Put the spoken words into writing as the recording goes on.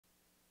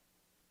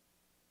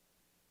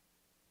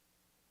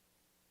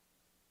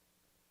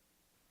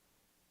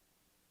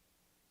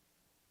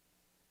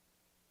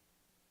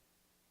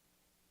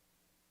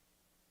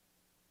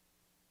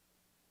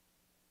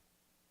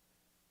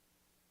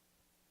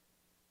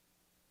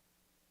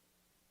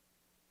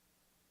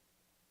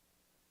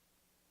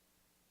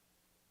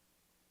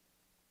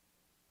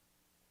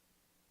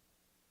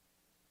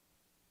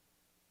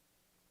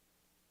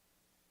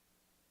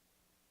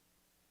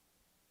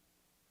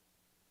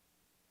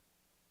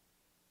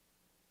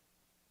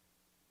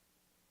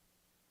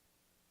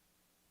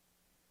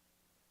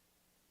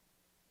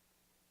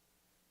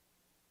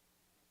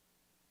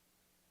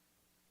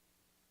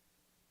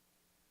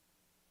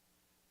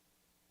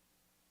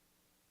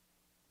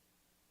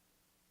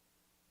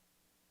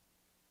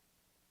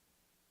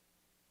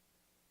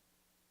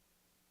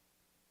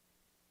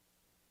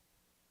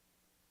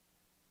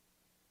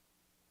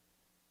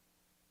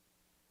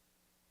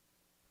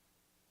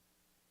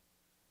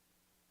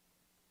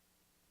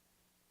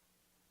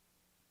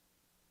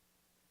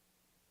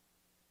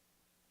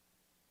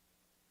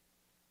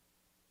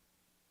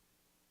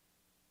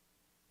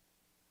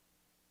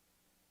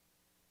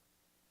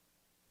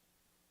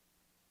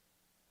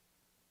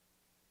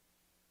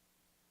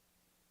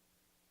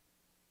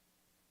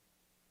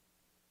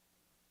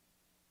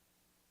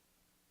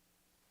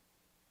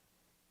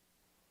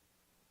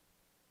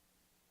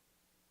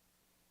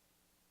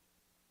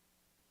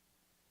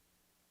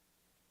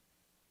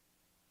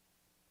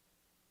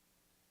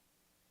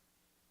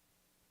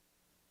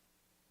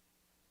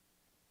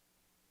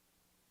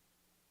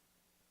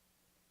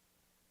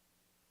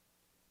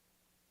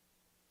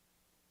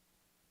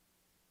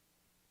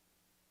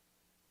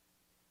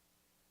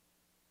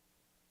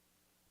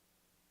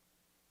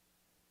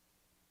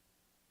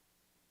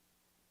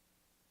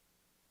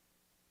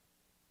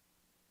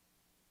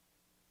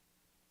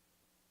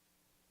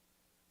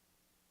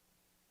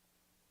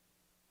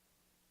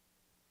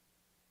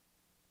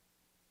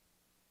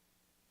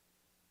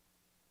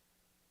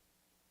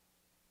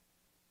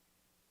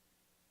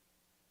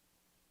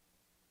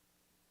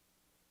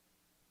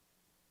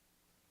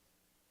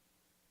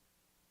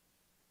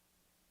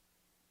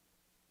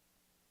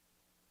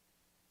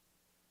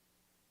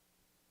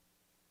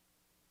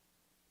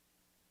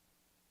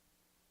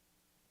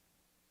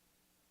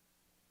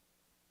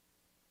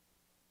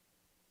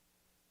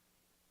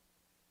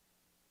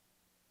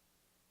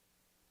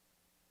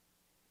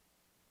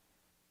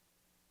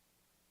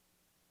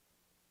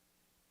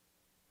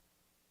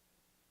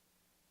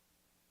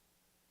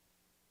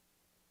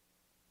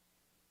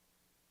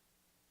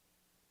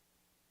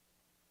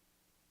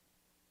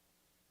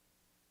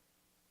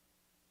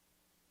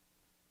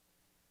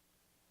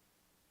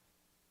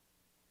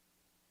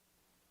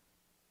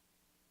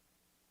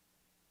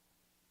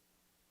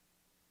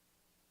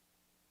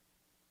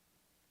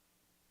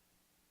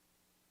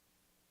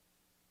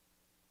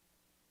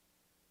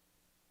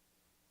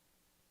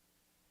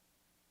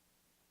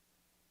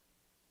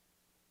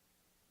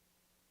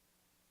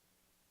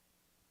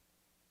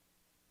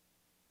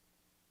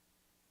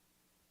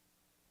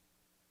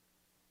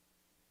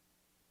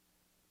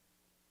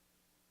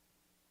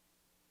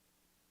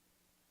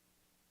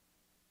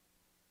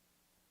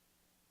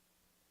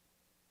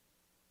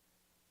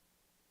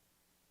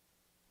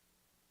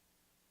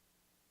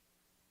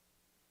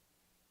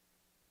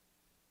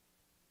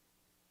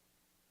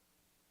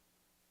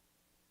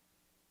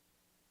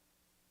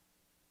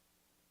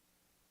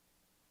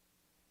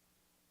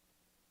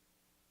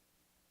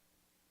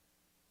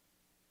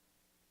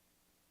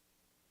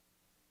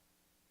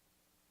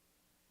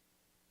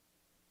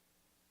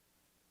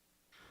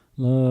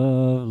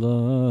Love,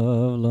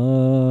 love,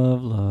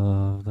 love,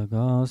 love. The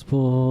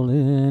gospel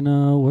in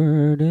a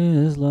word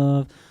is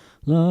love.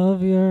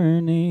 Love your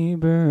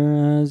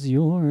neighbor as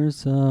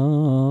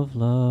yourself.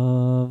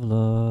 Love,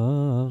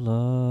 love,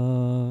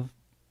 love.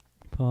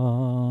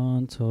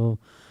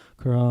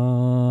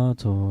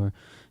 Pantocrator.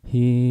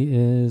 He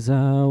is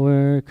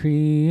our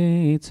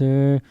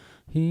creator.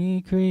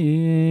 He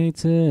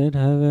created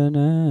heaven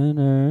and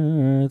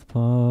earth.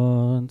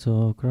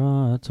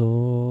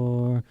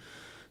 Pantocrator.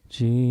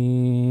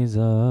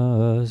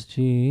 Jesus,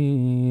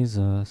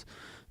 Jesus,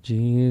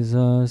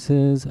 Jesus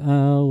is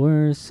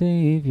our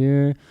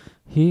Savior.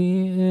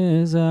 He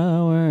is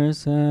our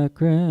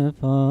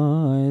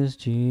sacrifice,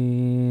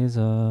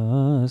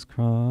 Jesus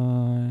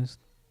Christ.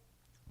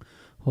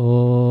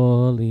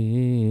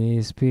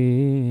 Holy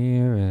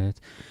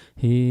Spirit,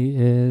 He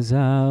is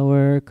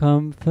our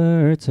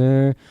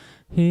comforter.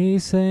 He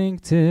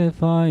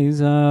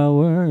sanctifies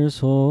our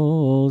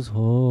souls,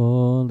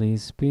 Holy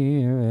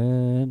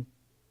Spirit.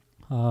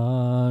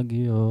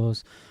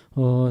 Agios,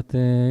 O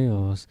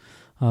Theos,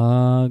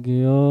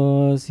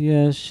 Agios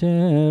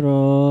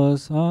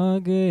Yesheros,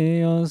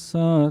 Agios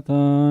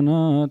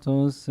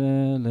Sathanatos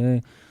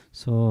ele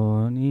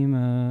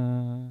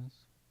sonimes.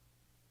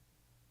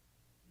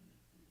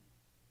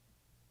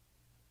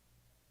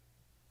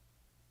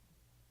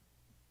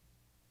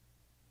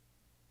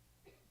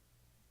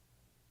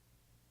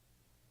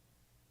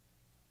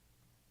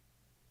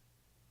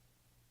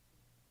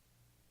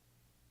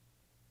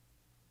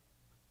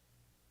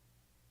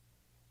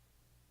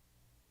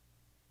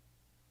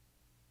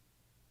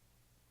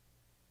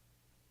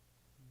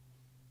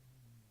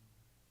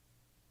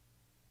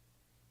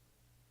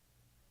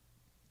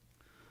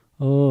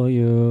 O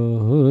you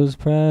whose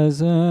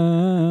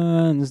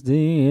presence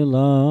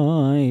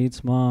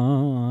delights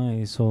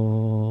my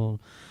soul,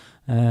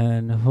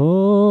 and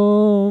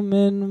whom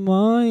in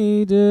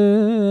my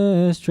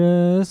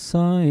distress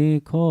I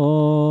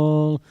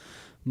call,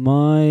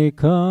 my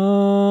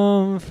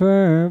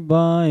comfort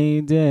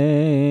by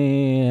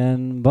day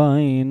and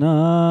by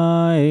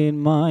night,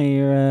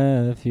 my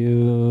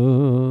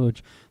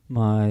refuge,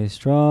 my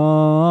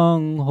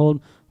stronghold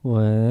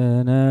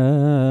whenever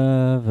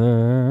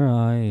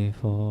I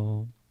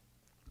fall.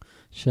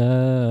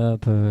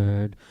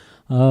 Shepherd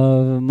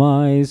of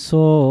my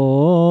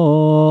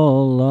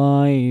soul,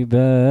 I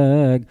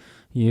beg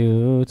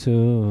you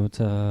to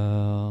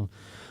tell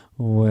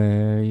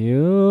where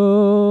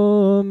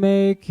you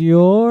make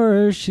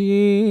your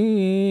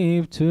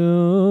sheep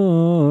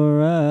to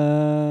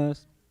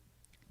rest.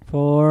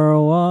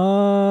 For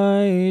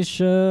why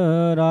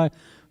should I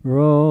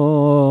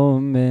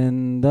roam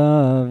in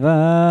the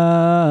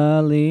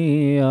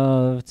valley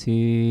of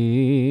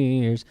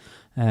tears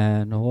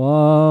and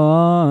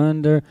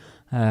wander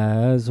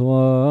as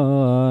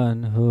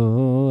one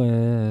who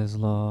is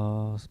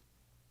lost?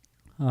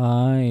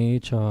 I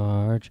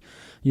charge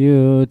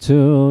you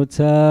to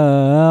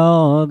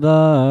tell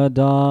the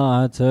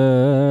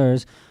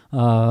daughters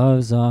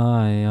of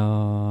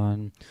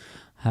Zion,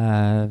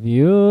 have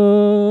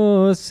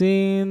you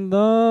seen the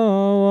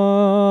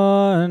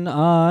one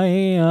I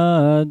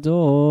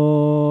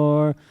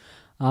adore?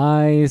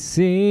 I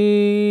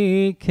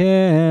seek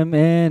him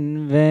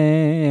in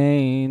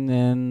vain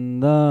in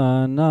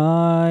the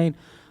night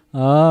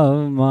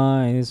of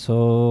my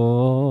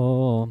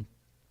soul.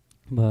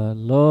 But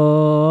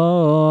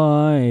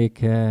lo, I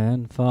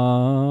can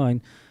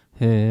find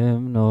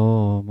him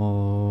no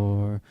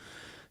more.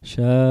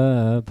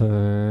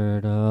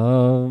 Shepherd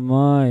of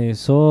my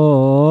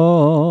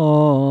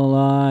soul,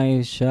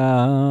 I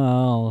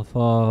shall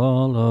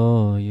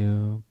follow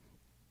you.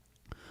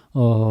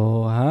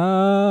 Oh,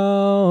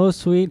 how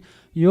sweet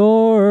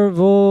your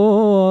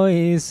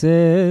voice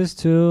is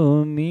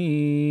to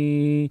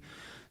me.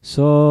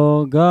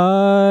 So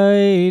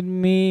guide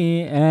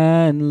me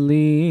and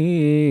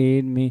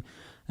lead me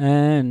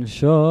and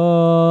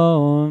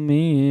show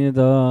me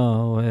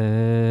the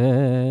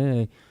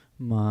way.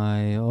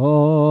 My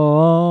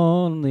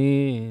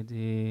only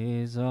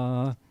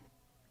desire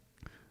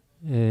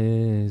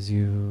is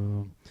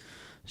you,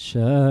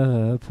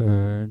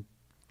 Shepherd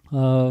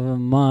of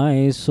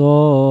my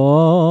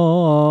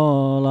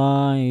soul,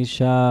 I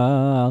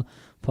shall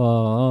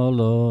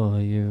follow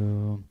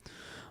you.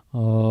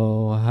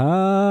 Oh,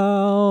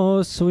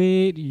 how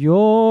sweet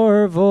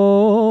your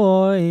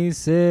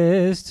voice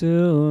is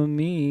to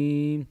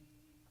me.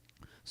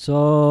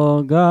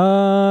 So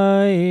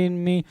guide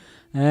me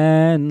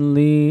and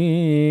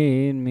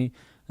lead me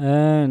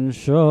and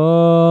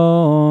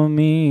show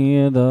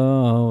me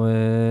the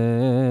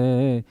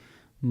way.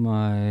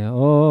 My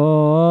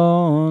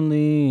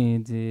only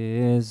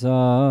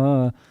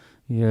desire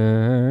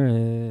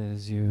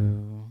is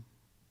you.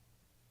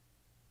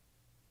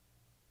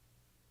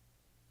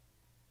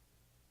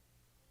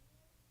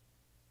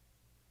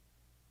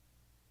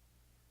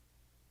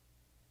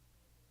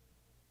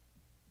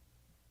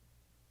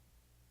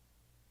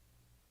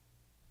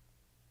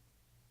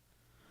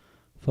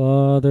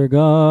 Father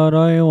God,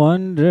 I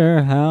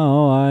wonder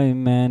how I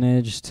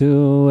managed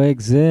to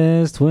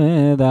exist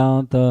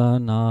without the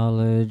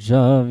knowledge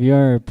of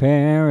your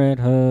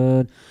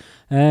parenthood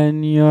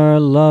and your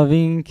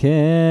loving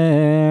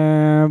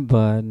care.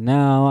 But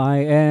now I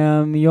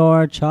am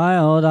your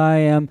child, I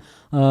am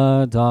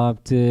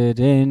adopted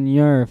in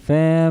your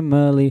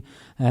family,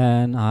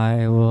 and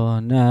I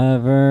will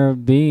never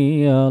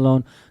be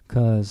alone.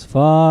 'Cause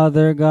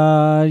Father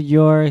God,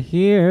 you're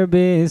here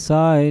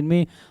beside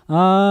me.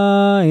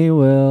 I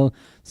will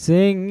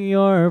sing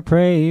your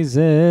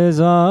praises.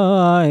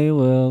 I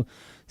will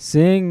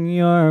sing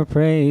your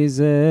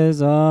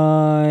praises.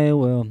 I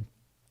will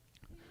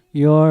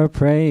your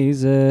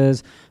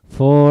praises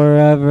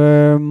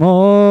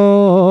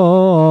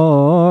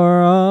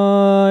forevermore.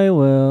 I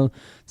will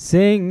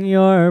sing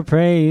your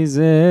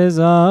praises.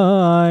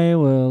 I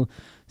will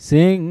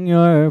sing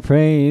your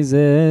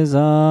praises.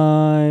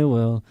 I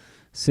will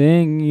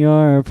sing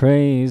your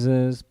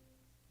praises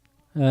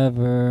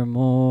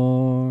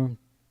evermore.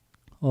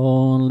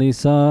 Only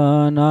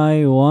Son,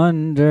 I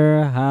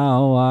wonder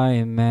how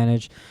I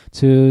managed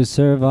to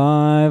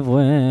survive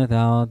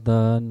without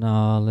the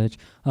knowledge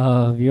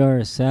of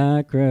your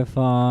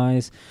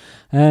sacrifice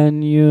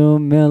and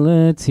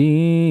humility.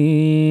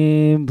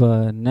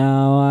 But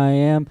now I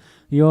am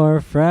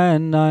your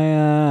friend, I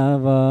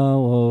have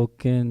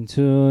awoken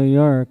to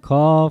your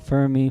call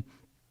for me,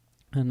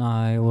 and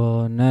I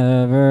will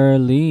never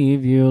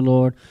leave you,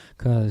 Lord,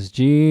 'cause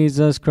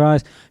Jesus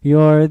Christ,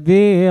 you're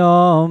the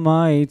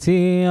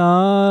Almighty.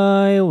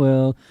 I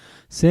will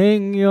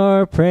sing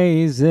your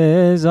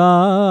praises.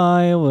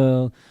 I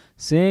will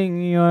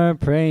sing your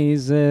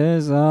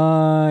praises.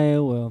 I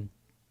will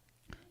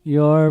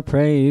your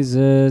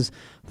praises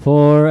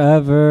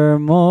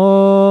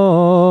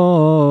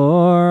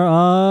forevermore.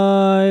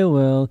 I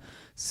will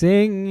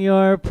sing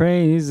your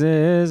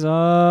praises.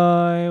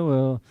 I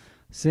will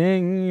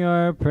sing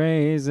your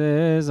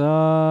praises.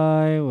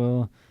 I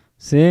will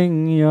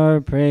sing your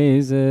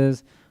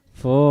praises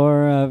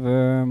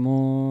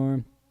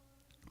forevermore.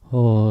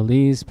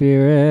 Holy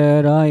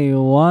Spirit, I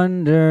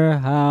wonder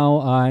how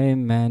I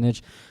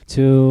manage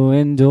to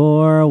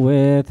endure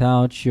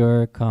without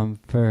your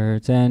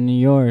comfort and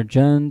your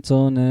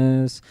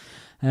gentleness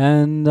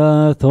and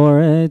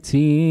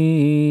authority.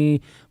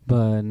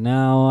 But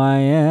now I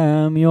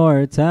am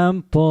your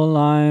temple,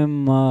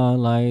 I'm a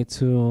light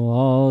to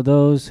all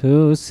those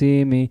who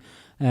see me,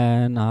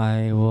 and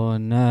I will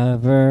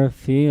never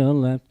feel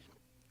left.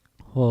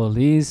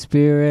 Holy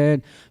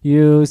Spirit,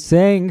 you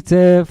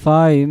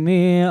sanctify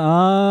me.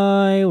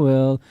 I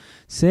will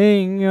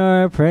sing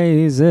your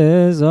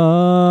praises.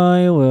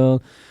 I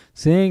will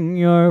sing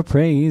your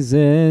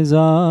praises.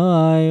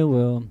 I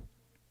will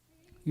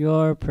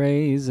your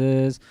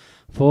praises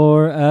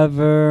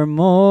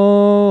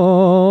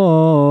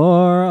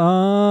forevermore.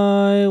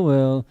 I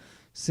will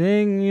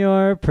sing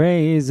your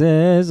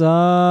praises.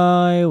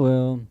 I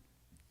will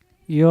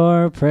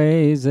your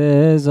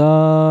praises.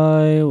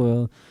 I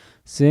will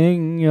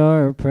sing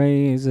your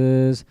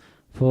praises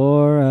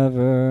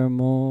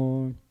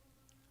forevermore.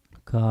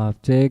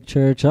 Coptic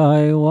Church,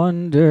 I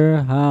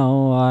wonder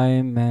how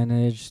I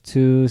managed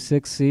to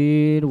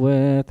succeed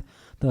with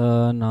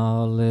the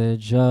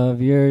knowledge of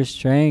your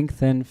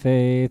strength and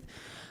faith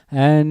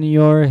and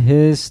your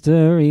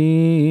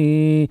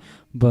history.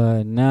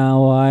 But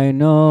now I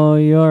know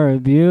your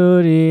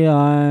beauty.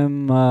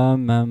 I'm a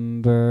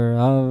member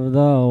of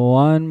the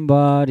one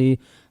body,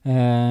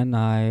 and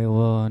I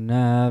will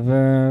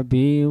never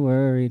be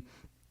worried.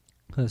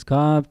 'Cause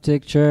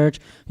Coptic Church,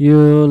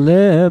 you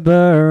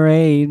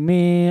liberate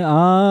me.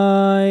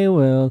 I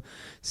will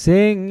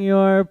sing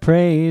your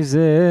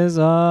praises.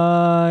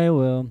 I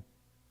will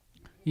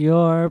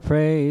your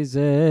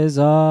praises.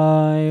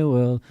 I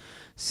will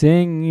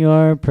sing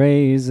your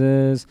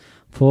praises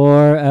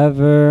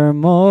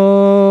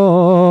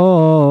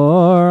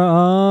forevermore.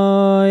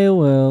 I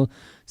will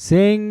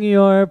sing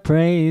your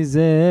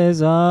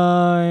praises.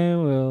 I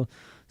will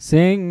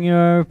sing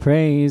your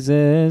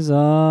praises.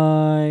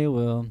 I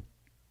will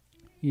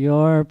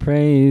your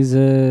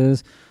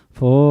praises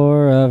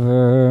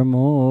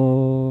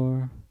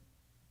forevermore.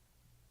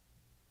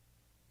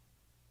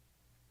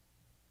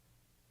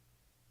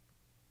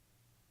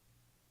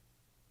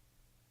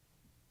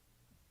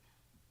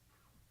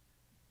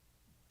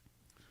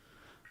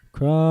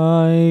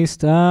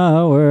 Christ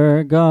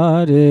our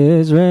God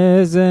is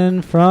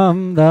risen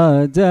from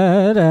the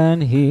dead,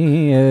 and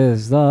he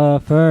is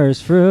the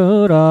first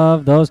fruit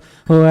of those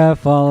who have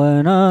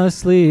fallen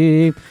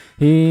asleep.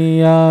 He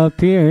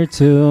appeared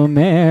to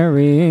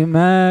Mary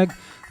Magdalene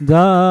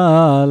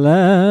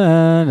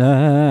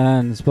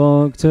and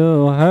spoke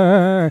to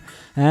her,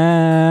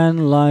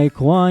 and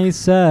likewise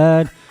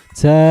said,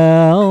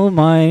 "Tell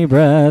my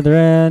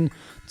brethren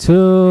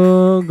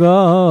to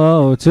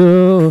go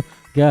to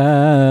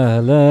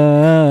Galilee,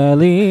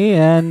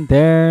 and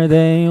there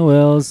they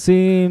will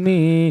see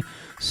me."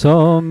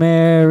 So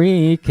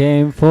Mary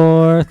came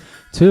forth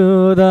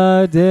to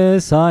the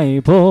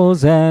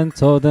disciples and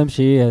told them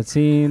she had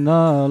seen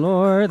the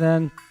Lord,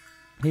 and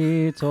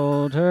He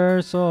told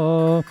her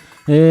so.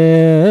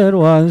 It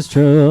was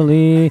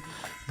truly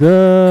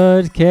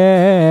good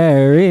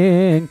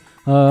caring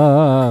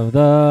of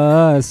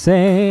the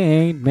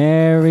Saint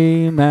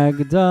Mary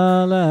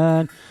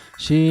Magdalene.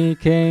 She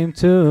came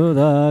to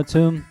the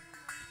tomb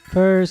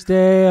first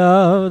day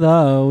of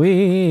the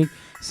week,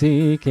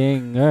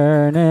 seeking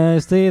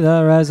earnestly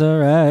the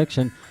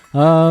resurrection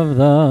of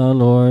the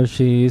Lord.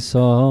 She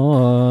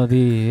saw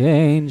the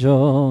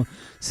angel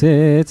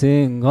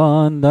sitting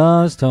on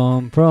the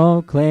stone,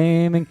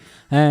 proclaiming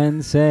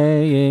and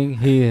saying,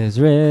 He is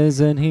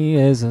risen, He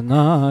is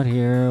not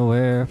here.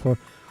 Wherefore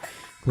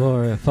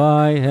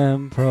glorify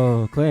Him,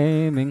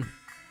 proclaiming,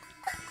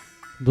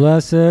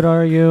 Blessed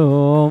are you,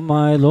 O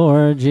my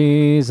Lord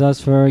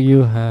Jesus, for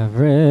you have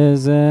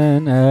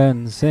risen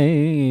and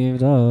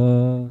saved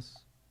us.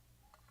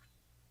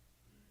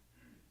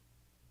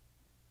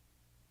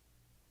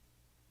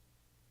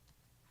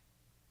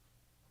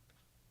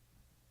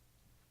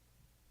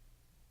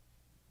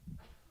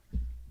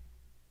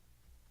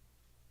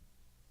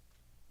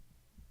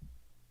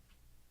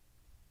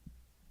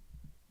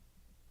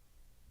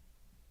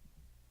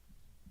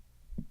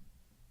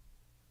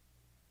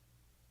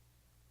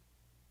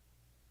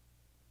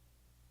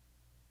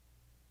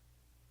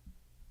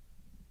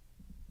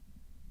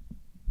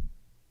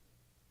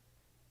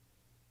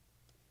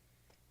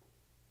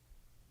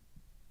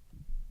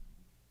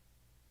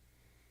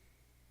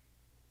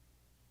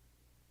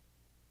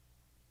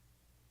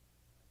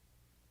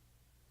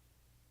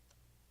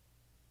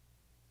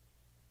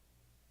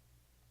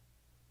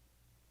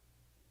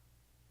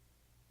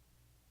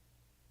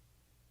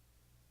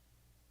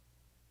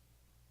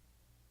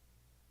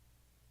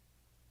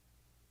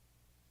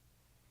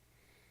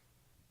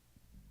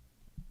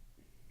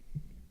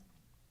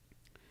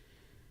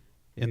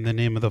 In the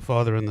name of the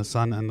Father, and the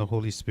Son, and the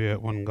Holy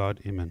Spirit, one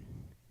God. Amen.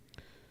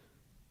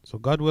 So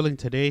God willing,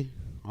 today,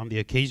 on the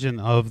occasion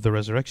of the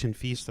resurrection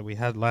feast that we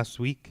had last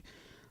week,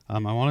 I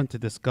wanted to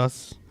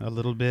discuss a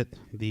little bit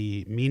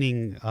the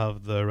meaning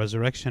of the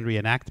resurrection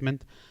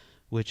reenactment,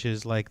 which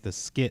is like the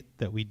skit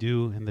that we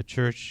do in the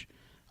church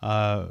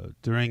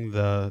during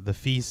the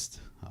feast,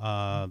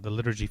 the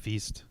liturgy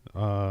feast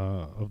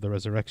of the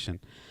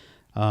resurrection.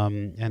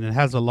 And it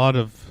has a lot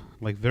of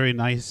like very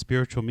nice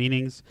spiritual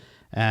meanings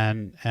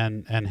and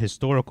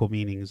historical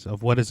meanings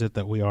of what is it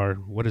that we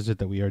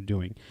are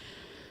doing.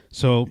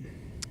 So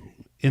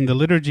in the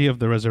liturgy of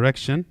the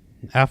resurrection,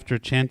 after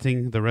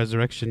chanting the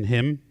resurrection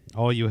hymn,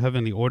 All You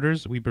Heavenly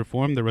Orders, we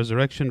perform the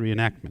resurrection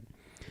reenactment.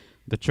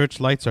 The church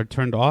lights are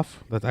turned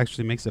off. That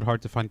actually makes it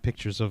hard to find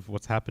pictures of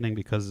what's happening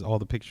because all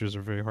the pictures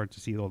are very hard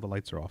to see. All the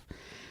lights are off.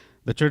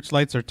 The church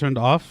lights are turned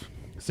off,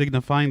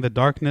 signifying the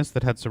darkness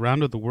that had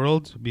surrounded the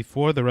world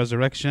before the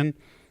resurrection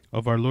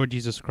of our Lord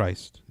Jesus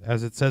Christ.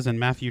 As it says in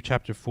Matthew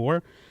chapter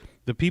 4,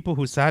 the people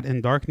who sat in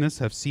darkness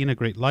have seen a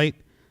great light,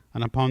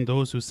 and upon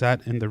those who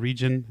sat in the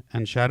region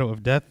and shadow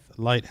of death,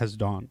 light has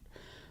dawned.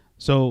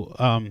 So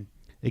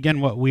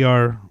again, what we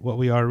are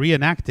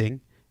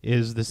reenacting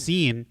is the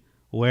scene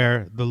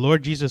where the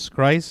Lord Jesus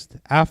Christ,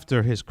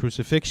 after his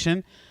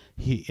crucifixion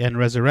and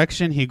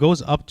resurrection, he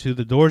goes up to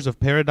the doors of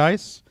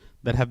paradise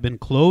that have been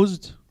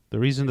closed. The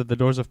reason that the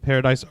doors of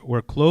paradise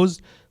were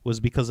closed was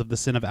because of the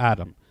sin of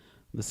Adam.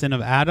 The sin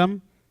of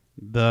Adam,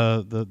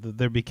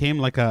 there became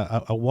like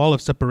a wall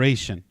of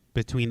separation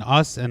between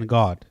us and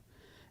God.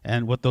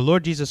 And what the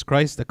Lord Jesus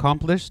Christ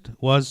accomplished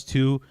was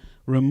to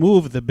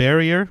remove the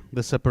barrier,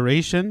 the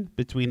separation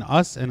between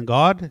us and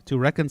God, to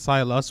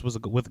reconcile us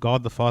with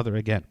God the Father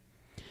again.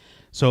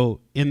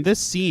 So in this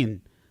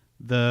scene,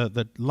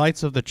 the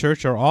lights of the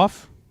church are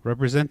off,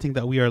 representing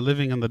that we are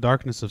living in the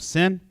darkness of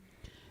sin,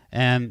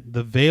 and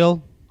the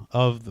veil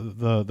of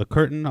the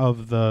curtain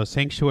of the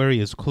sanctuary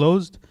is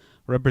closed,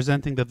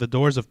 representing that the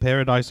doors of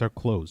paradise are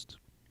closed.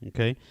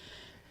 Okay?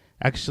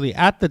 Actually,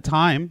 at the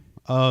time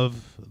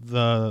of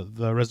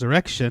the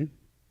resurrection,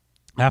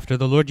 after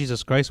the Lord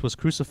Jesus Christ was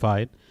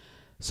crucified,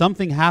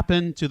 something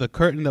happened to the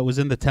curtain that was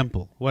in the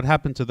temple. What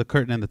happened to the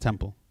curtain in the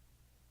temple?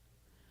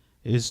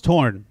 It is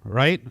torn,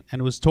 right?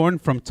 And it was torn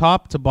from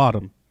top to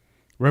bottom,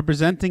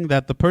 representing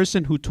that the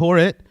person who tore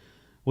it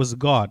was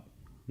God.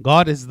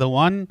 God is the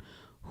one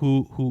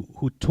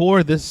who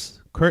tore this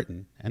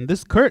curtain. And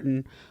this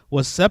curtain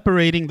was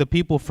separating the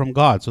people from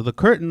God. So the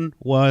curtain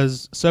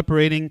was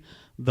separating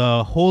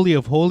the Holy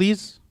of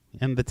Holies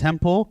in the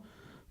temple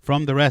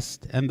from the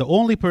rest. And the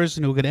only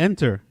person who could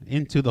enter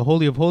into the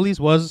Holy of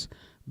Holies was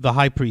the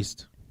high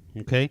priest.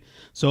 Okay?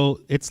 So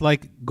it's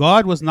like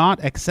God was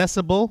not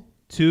accessible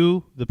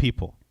to the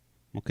people.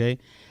 Okay?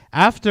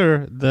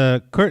 After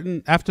the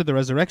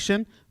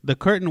resurrection, the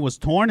curtain was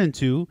torn in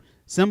two,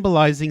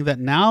 symbolizing that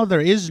now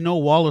there is no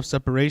wall of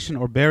separation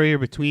or barrier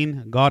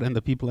between God and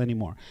the people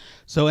anymore.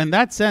 So in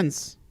that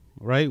sense,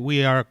 right,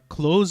 we are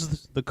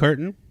closed the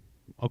curtain,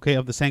 okay,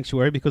 of the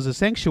sanctuary, because the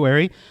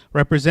sanctuary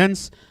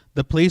represents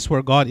the place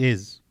where God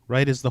is,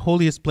 right? It's the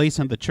holiest place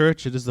in the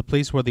church. It is the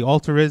place where the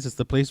altar is. It's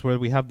the place where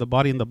we have the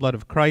body and the blood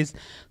of Christ.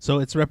 So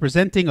it's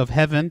representing of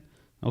heaven,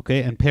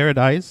 okay, and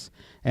paradise.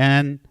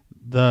 And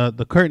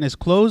the curtain is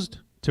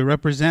closed to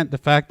represent the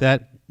fact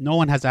that no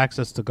one has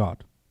access to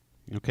God.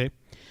 Okay?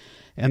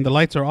 And the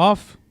lights are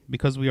off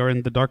because we are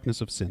in the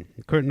darkness of sin.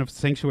 The curtain of the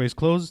sanctuary is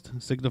closed,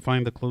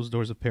 signifying the closed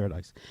doors of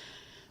paradise.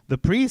 The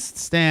priest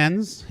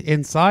stands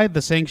inside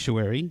the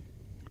sanctuary,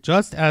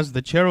 just as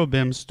the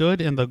cherubim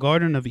stood in the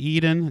Garden of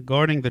Eden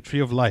guarding the tree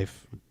of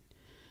life.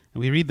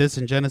 And we read this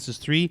in Genesis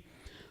 3.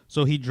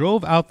 So he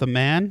drove out the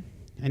man,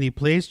 and he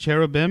placed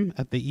cherubim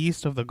at the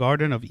east of the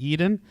Garden of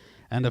Eden,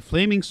 and a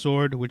flaming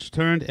sword which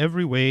turned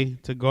every way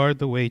to guard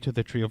the way to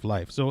the tree of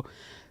life. So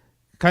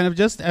kind of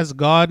just as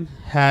God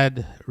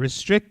had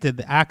restricted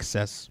the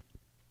access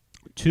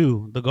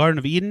to the Garden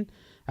of Eden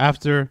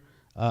after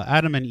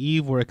Adam and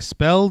Eve were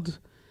expelled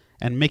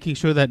and making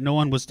sure that no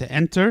one was to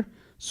enter,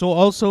 so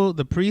also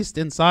the priest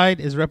inside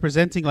is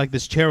representing like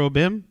this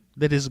cherubim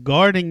that is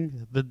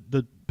guarding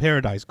the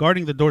paradise,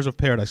 guarding the doors of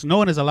paradise. No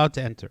one is allowed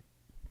to enter.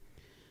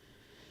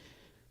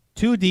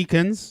 2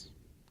 deacons,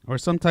 or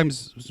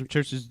sometimes some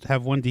churches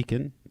have 1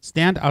 deacon,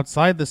 stand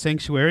outside the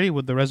sanctuary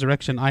with the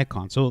resurrection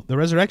icon. So the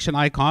resurrection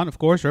icon, of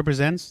course,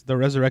 represents the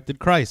resurrected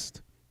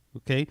Christ.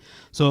 Okay,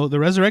 so the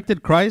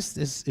resurrected Christ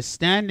is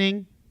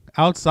standing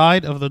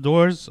outside of the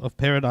doors of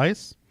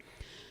paradise.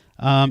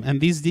 And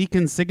these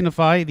deacons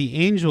signify the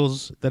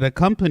angels that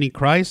accompany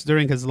Christ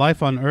during his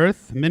life on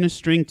earth,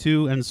 ministering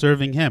to and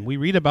serving him. We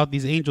read about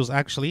these angels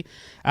actually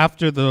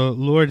after the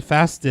Lord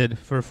fasted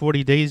for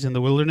 40 days in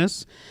the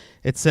wilderness.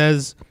 It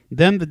says,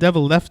 then the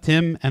devil left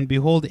him, and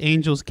behold,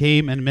 angels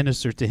came and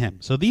ministered to him.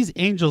 So these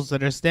angels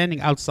that are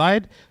standing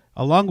outside,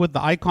 along with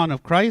the icon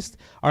of Christ,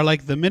 are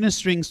like the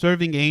ministering,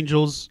 serving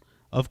angels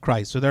of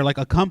Christ. So they're like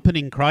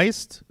accompanying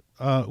Christ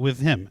with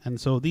him. And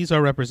so these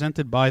are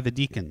represented by the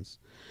deacons.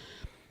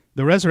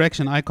 The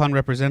resurrection icon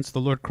represents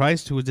the Lord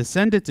Christ, who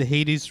descended to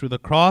Hades through the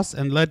cross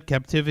and led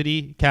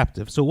captivity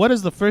captive. So what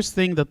is the first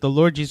thing that the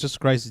Lord Jesus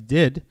Christ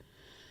did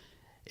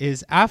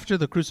is after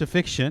the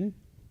crucifixion,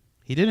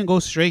 he didn't go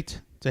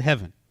straight to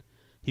heaven.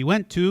 He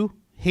went to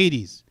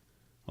Hades.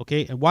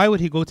 Okay, and why would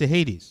he go to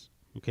Hades?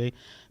 Okay,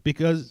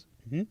 because...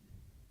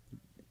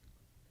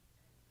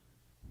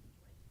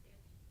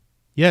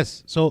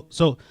 Yes,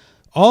 so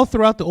all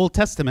throughout the Old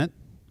Testament,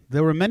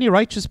 there were many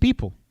righteous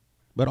people.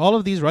 But all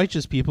of these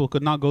righteous people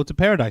could not go to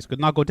paradise, could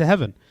not go to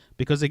heaven.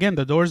 Because again,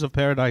 the doors of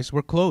paradise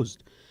were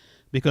closed.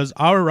 Because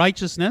our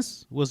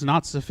righteousness was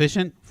not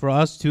sufficient for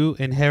us to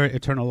inherit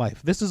eternal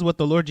life. This is what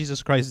the Lord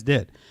Jesus Christ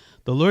did.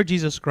 The Lord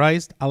Jesus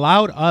Christ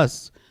allowed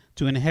us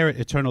to inherit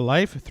eternal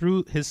life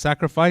through his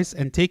sacrifice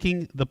and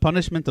taking the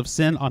punishment of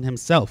sin on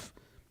himself.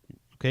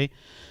 Okay?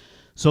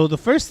 So the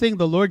first thing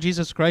the Lord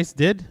Jesus Christ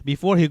did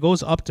before he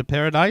goes up to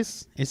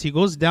paradise is he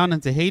goes down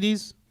into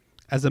Hades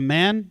as a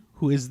man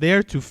who is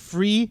there to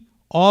free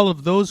all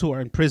of those who are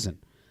in prison.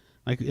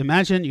 Like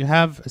imagine you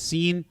have a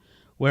scene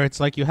where it's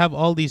like you have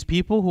all these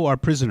people who are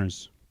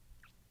prisoners,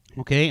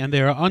 okay, and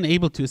they are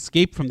unable to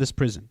escape from this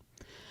prison.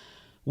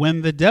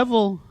 When the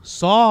devil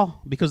saw,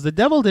 because the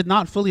devil did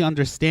not fully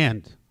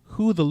understand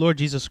who the Lord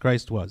Jesus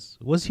Christ was.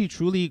 Was he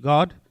truly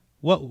God?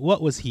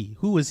 What was he?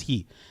 Who was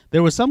he?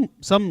 There was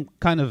some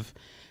kind of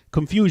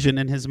confusion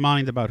in his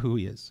mind about who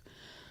he is.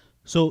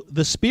 So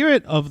the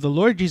spirit of the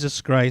Lord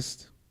Jesus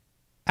Christ,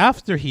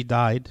 after he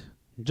died,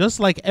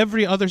 just like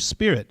every other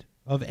spirit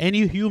of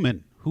any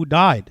human who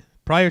died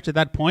prior to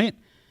that point,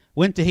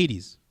 went to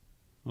Hades.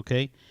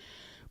 Okay?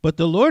 But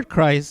the Lord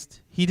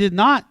Christ, he did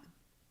not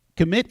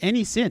commit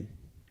any sin.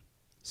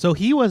 So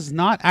he was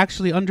not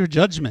actually under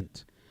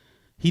judgment.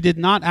 He did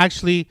not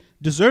actually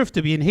deserve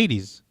to be in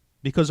Hades,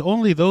 because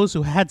only those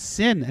who had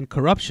sin and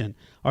corruption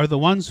are the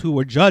ones who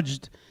were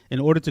judged in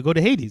order to go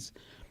to Hades.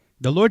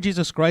 The Lord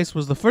Jesus Christ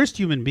was the first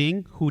human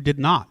being who did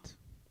not.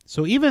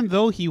 So even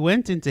though he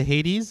went into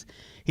Hades,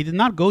 he did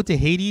not go to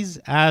Hades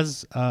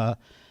as a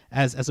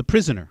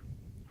prisoner,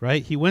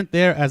 right? He went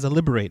there as a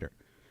liberator.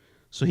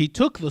 So he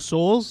took the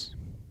souls,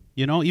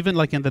 even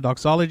like in the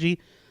doxology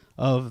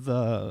of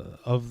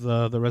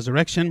the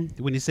resurrection,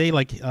 when you say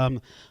like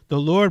the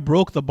Lord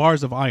broke the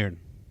bars of iron,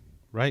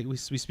 right? We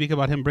speak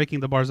about him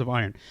breaking the bars of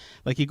iron.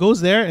 Like he goes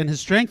there in his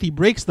strength, he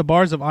breaks the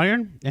bars of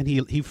iron, and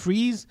he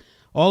frees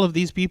all of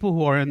these people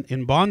who are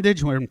in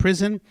bondage, who are in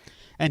prison,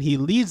 and he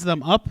leads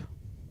them up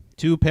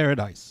to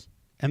paradise.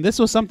 And this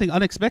was something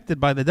unexpected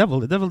by the devil.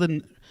 The devil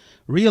didn't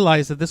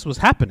realize that this was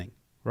happening,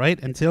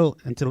 right? Until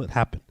it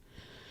happened.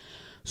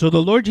 So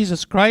the Lord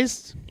Jesus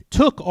Christ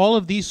took all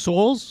of these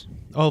souls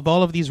of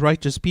all of these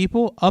righteous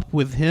people up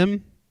with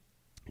him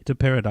to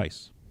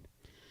paradise.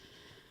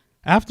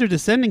 After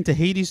descending to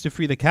Hades to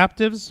free the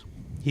captives,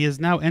 he is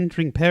now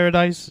entering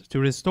paradise to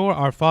restore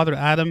our father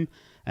Adam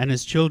and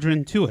his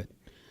children to it.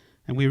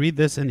 And we read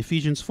this in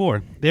Ephesians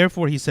 4.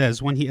 Therefore, he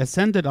says, when he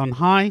ascended on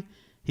high,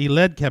 he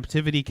led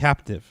captivity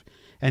captive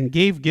and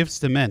gave gifts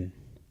to men.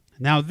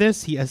 Now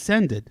this he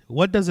ascended.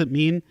 What does it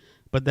mean?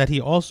 But that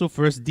he also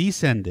first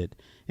descended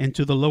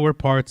into the lower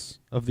parts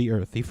of the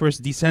earth. He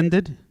first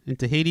descended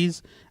into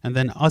Hades and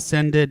then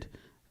ascended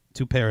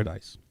to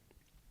paradise.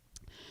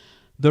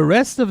 The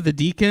rest of the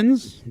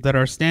deacons that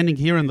are standing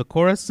here in the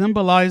chorus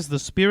symbolize the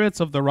spirits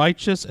of the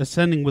righteous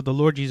ascending with the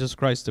Lord Jesus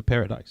Christ to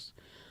paradise.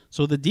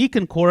 So the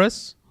deacon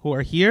chorus who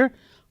are here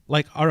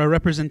are a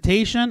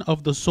representation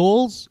of the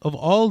souls of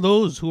all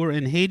those who are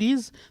in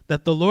Hades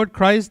that the Lord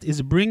Christ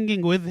is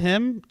bringing with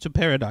him to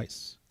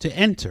paradise, to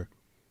enter,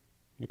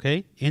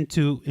 okay,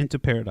 into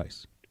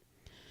paradise.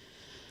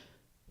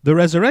 The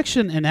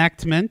resurrection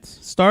enactment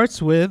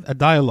starts with a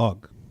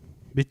dialogue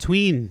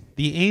between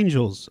the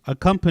angels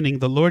accompanying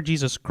the Lord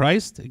Jesus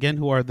Christ, again,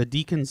 who are the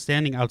deacons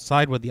standing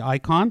outside with the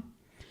icon,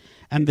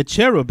 and the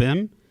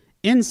cherubim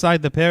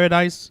inside the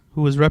paradise,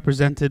 who is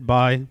represented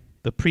by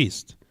the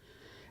priest.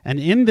 And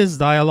in this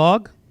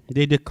dialogue,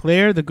 they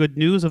declare the good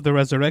news of the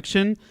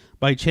resurrection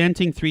by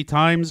chanting 3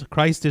 times,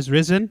 Christ is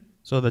risen.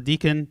 So the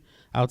deacon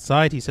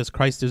outside, he says,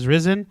 Christ is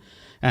risen.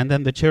 And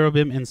then the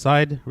cherubim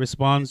inside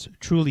responds,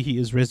 truly he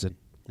is risen.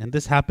 And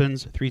this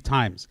happens 3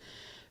 times.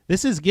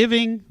 This is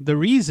giving the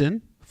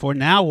reason for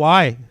now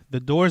why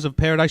the doors of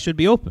paradise should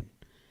be open.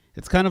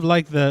 It's kind of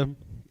like the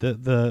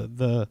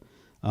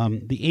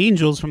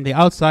angels from the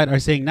outside are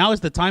saying, now is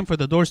the time for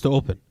the doors to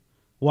open.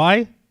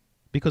 Why?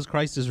 Because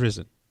Christ is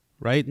risen.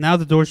 Right? Now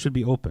the doors should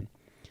be open.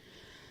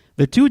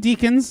 The 2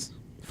 deacons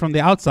from the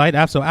outside,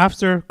 so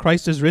after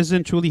Christ is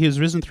risen, truly he is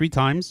risen 3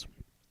 times,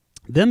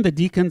 then the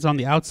deacons on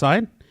the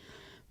outside,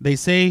 they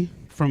say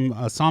from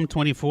Psalm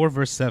 24,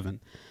 verse 7,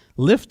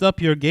 lift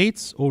up your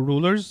gates, O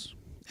rulers,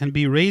 and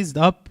be raised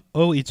up,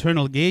 O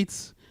eternal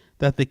gates,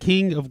 that the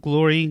King of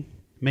glory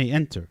may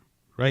enter.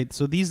 Right?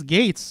 So these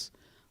gates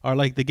are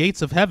like the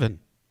gates of heaven.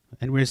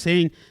 And we're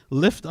saying,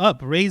 lift up,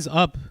 raise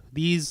up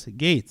these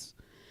gates.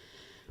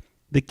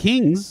 The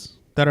kings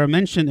that are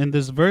mentioned in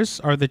this verse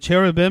are the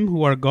cherubim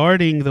who are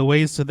guarding the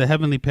ways to the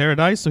heavenly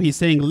paradise. So he's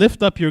saying,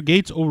 lift up your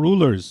gates, O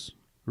rulers.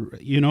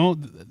 You know,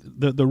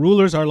 the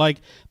rulers are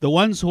like the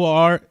ones who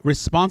are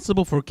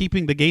responsible for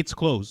keeping the gates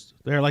closed.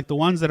 They're like the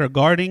ones that are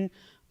guarding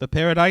the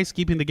paradise,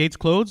 keeping the gates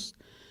closed,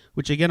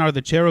 which again are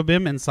the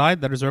cherubim inside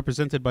that is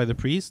represented by the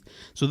priest.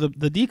 So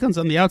the deacons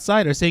on the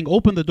outside are saying,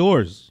 open the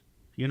doors.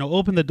 You know,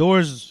 open the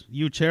doors,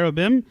 you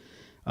cherubim.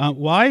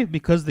 Why?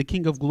 Because the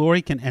King of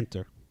glory can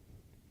enter.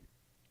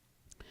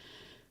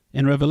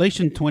 In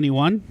Revelation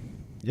 21,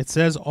 it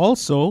says,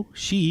 also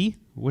she,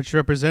 which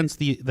represents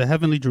the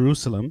heavenly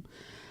Jerusalem,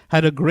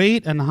 had a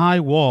great and high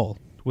wall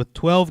with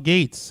 12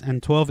 gates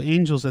and 12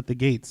 angels at the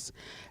gates,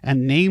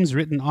 and names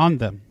written on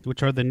them,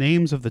 which are the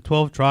names of the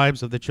 12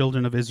 tribes of the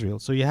children of Israel.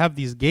 So you have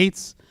these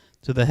gates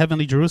to the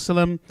heavenly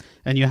Jerusalem,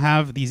 and you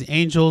have these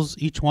angels.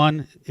 Each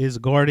one is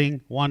guarding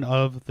one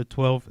of the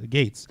 12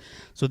 gates.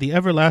 So the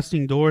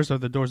everlasting doors are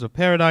the doors of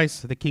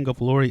paradise. The King of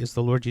glory is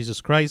the Lord Jesus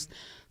Christ.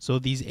 So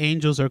these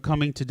angels are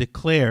coming to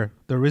declare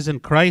the risen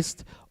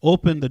Christ,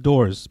 open the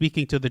doors,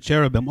 speaking to the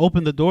cherubim,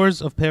 open the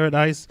doors of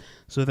paradise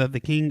so that the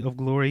King of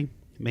glory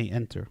may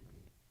enter.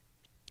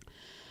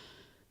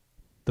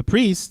 The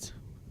priest,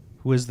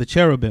 who is the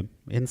cherubim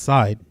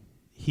inside,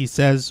 he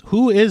says,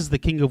 who is the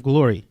King of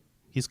glory?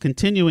 He's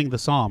continuing the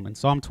psalm in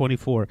Psalm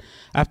 24.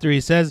 After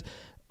he says,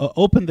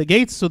 open the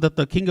gates so that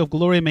the King of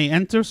glory may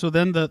enter. So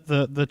then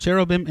the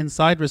cherubim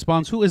inside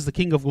responds, who is the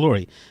King of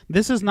glory?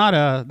 This is not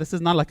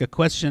like a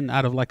question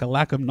out of like a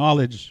lack of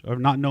knowledge or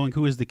not knowing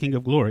who is the King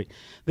of glory.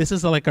 This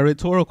is like a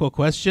rhetorical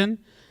question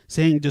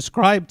saying,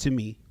 describe to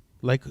me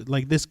like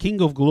this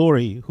King of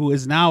glory who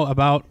is now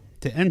about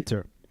to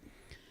enter.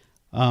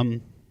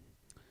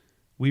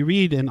 We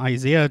read in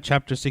Isaiah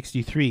chapter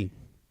 63,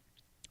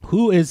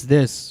 who is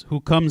this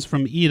who comes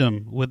from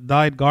Edom with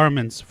dyed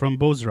garments from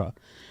Bozrah?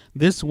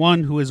 This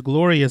one who is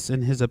glorious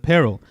in his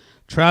apparel,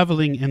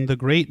 traveling in the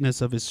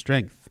greatness of his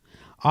strength.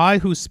 I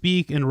who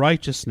speak in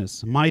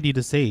righteousness, mighty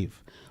to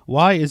save.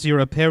 Why is your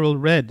apparel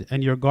red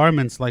and your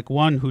garments like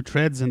one who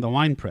treads in the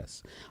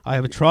winepress? I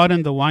have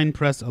trodden the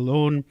winepress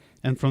alone,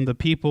 and from the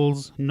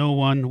peoples no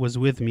one was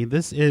with me.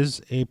 This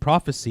is a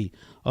prophecy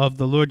of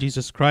the Lord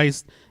Jesus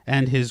Christ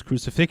and his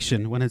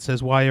crucifixion when it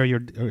says, why are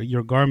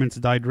your garments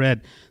dyed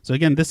red? So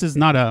again, this is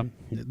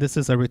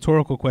a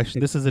rhetorical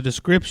question. This is a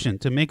description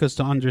to make us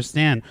to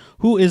understand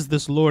who is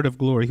this Lord of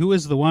glory? Who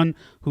is the one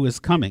who is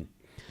coming?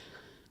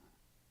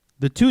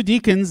 The 2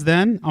 deacons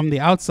then on the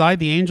outside,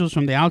 the angels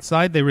from the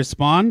outside, they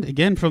respond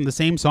again from the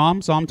same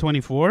psalm, Psalm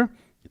 24,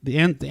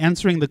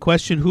 answering the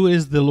question, who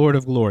is the Lord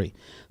of glory?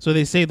 So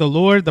they say, the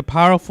Lord, the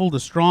powerful, the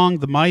strong,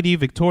 the mighty,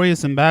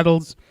 victorious in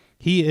battles,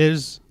 he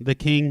is the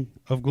King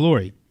of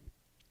glory.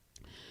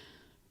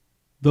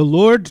 The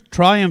Lord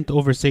triumphed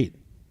over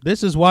Satan.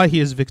 This is why he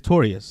is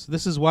victorious.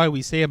 This is why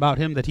we say about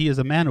him that he is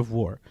a man of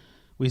war.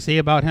 We say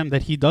about him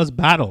that he does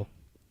battle,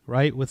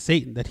 right, with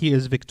Satan, that he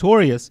is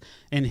victorious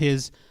in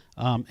his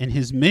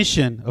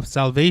mission of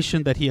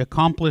salvation that he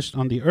accomplished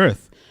on the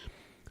earth.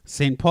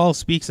 St. Paul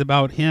speaks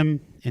about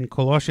him in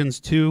Colossians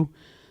 2.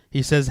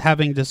 He says,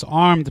 having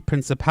disarmed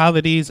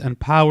principalities and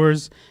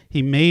powers,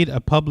 he made a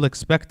public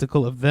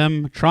spectacle of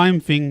them,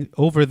 triumphing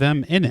over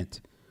them in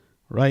it.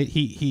 Right?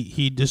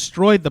 He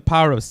destroyed the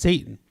power of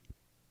Satan,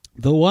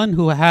 the one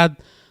who had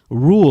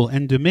rule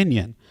and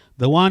dominion,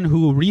 the one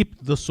who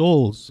reaped the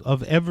souls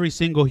of every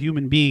single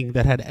human being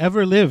that had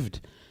ever lived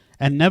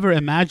and never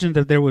imagined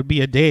that there would be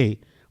a day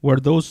where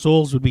those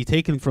souls would be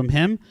taken from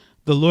him.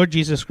 the Lord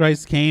Jesus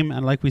Christ came,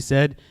 and like we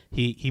said,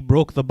 he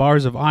broke the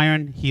bars of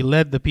iron. He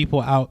led the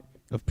people out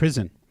of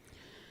prison.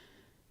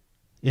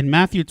 In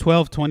Matthew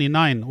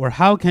 12:29, or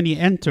how can he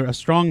enter a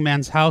strong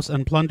man's house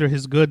and plunder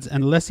his goods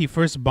unless he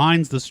first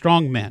binds the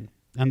strong man,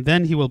 and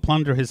then he will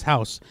plunder his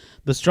house?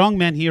 The strong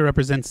man here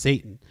represents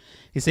Satan.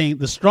 He's saying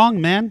the strong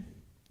man,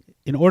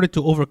 in order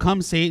to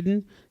overcome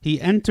Satan, he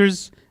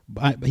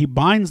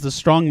binds the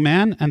strong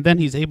man, and then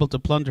he's able to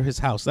plunder his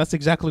house. That's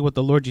exactly what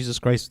the Lord Jesus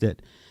Christ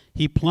did.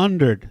 He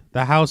plundered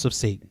the house of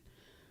Satan.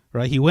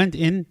 Right? He went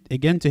in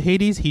again to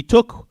Hades. He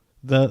took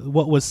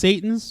what was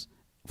Satan's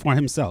for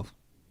himself.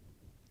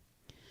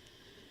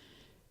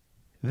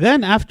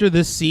 Then after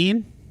this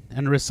scene,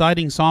 and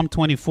reciting Psalm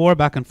 24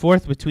 back and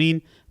forth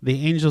between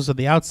the angels of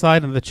the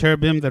outside and the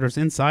cherubim that are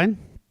inside,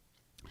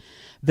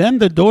 then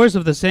the doors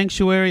of the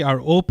sanctuary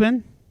are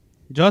open,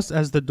 just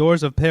as the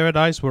doors of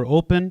paradise were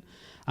open,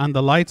 and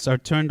the lights are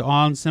turned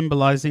on,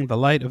 symbolizing the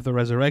light of the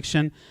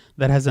resurrection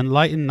that has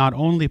enlightened not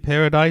only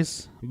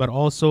paradise, but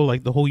also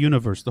like the whole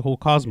universe, the whole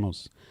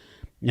cosmos.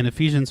 In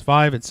Ephesians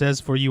 5, it says,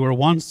 "For you were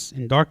once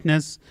in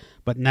darkness,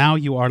 but now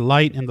you are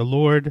light in the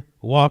Lord.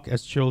 Walk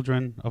as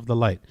children of the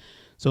light."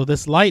 So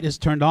this light is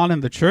turned on in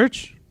the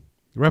church,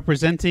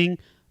 representing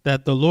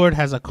that the Lord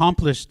has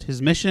accomplished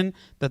his mission,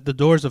 that the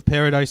doors of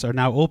paradise are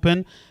now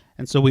open.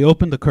 And so we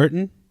open the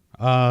curtain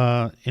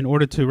in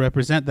order to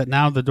represent that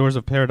now the doors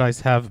of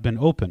paradise have been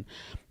opened.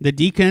 The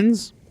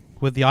deacons,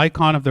 with the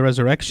icon of the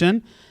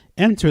resurrection,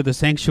 enter the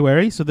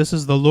sanctuary. So this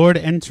is the Lord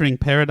entering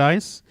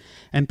paradise,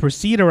 and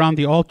proceed around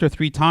the altar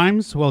 3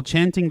 times while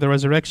chanting the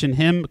resurrection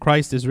hymn,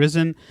 "Christ is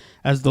risen,"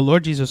 as the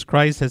Lord Jesus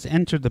Christ has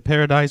entered the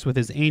paradise with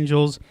his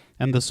angels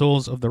and the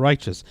souls of the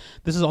righteous.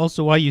 This is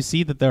also why you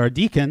see that there are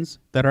deacons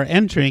that are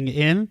entering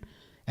in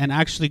and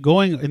actually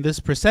going in this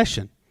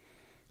procession,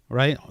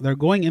 right? They're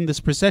going in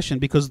this procession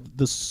because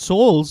the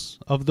souls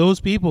of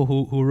those people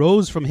who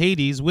rose from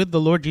Hades with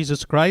the Lord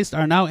Jesus Christ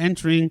are now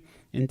entering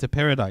into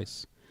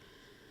paradise.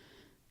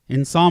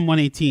 In Psalm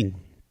 118,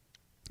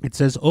 it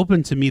says,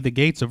 "Open to me the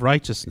gates of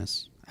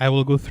righteousness. I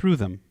will go through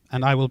them,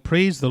 and I will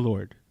praise the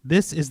Lord.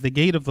 This is the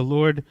gate of the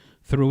Lord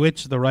through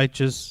which the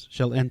righteous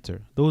shall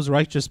enter." Those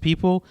righteous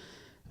people,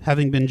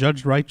 having been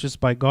judged righteous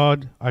by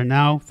God, are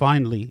now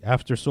finally,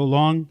 after so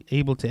long,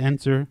 able to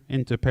enter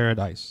into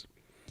paradise.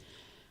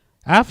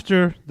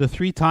 After the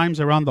 3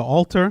 times around the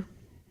altar,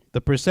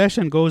 the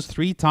procession goes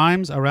 3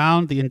 times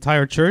around the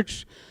entire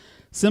church,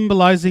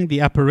 symbolizing the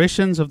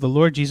apparitions of the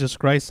Lord Jesus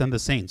Christ and the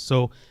saints.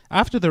 So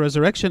after the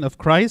resurrection of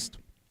Christ,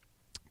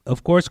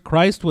 of course,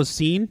 Christ was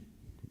seen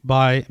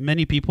by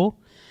many people,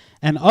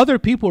 and other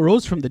people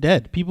rose from the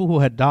dead. People who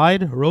had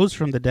died rose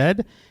from the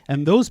dead,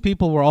 and those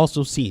people were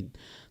also seen.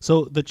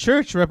 So the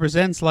church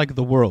represents like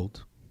the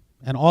world,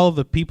 and all of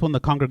the people in the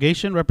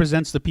congregation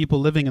represents the people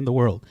living in the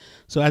world.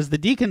 So as the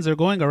deacons are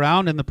going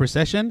around in the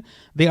procession,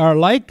 they are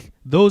like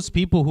those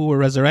people who were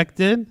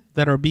resurrected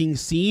that are being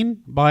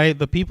seen by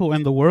the people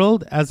in the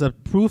world as a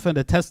proof and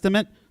a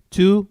testament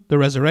to the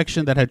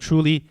resurrection that had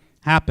truly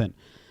happened.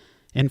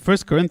 In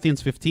 1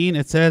 Corinthians 15,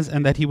 it says,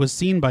 "And that he was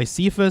seen by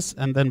Cephas,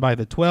 and then by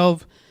the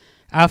 12.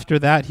 After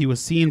that, he was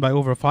seen by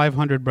over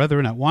 500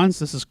 brethren at once."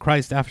 This is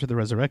Christ after the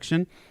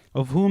resurrection,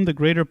 "of whom the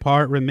greater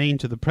part remain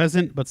to the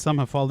present, but some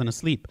have fallen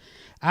asleep.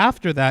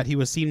 After that, he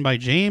was seen by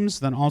James,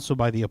 then also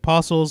by the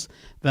apostles.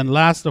 Then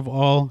last of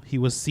all, he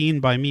was seen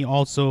by me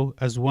also,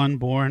 as one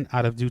born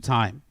out of due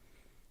time."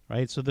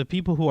 Right? So the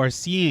people who are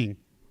seeing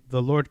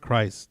the Lord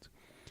Christ.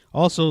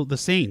 Also the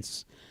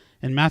saints.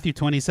 In Matthew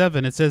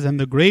 27, it says, "And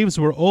the graves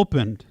were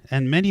opened,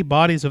 and many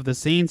bodies of the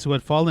saints who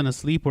had fallen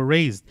asleep were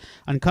raised.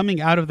 And coming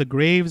out of the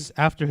graves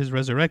after his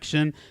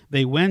resurrection,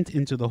 they went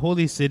into the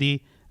holy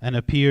city and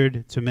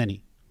appeared to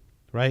many."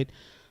 Right?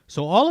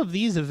 So all of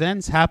these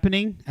events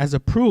happening as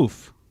a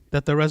proof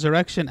that the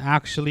resurrection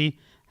actually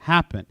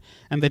happened,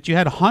 and that you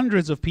had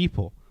hundreds of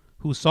people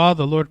who saw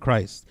the Lord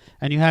Christ,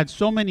 and you had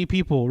so many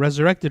people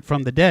resurrected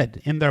from the dead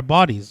in their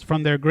bodies,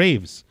 from their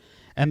graves.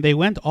 And they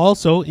went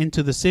also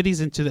into the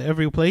cities, into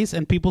every place,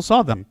 and people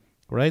saw them,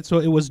 right? So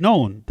it was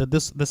known that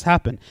this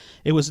happened.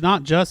 It was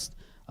not just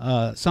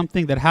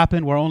something that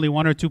happened where only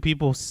 1 or 2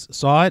 people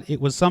saw it. It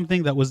was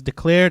something that was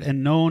declared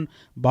and known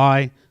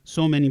by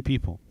so many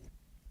people.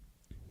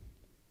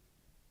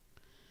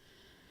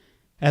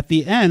 At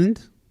the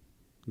end,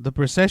 the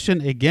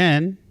procession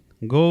again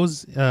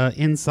goes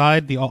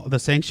inside the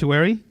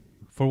sanctuary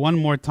for one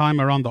more time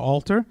around the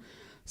altar,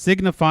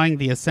 signifying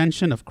the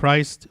ascension of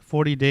Christ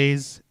 40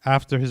 days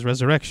after his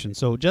resurrection.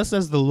 So just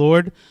as the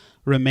Lord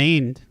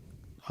remained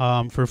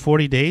for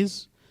 40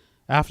 days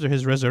after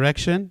his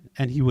resurrection,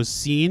 and he was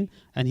seen,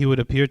 and he would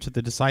appear to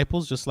the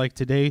disciples, just like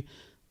today,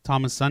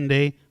 Thomas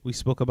Sunday, we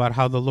spoke about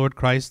how the Lord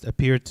Christ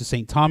appeared to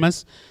St.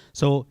 Thomas.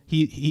 So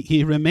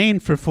he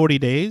remained for 40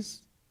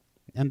 days,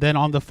 and then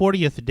on the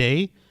 40th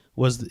day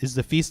is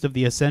the Feast of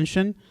the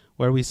Ascension,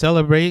 where we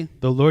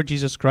celebrate the Lord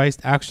Jesus Christ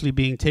actually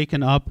being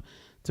taken up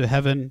to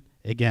heaven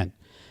again.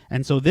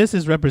 And so this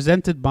is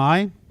represented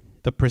by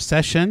the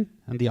procession,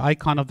 and the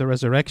icon of the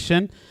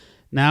resurrection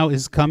now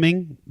is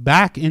coming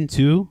back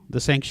into the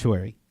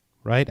sanctuary,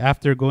 right,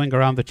 after going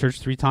around the church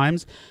 3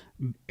 times,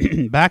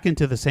 back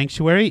into the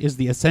sanctuary is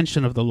the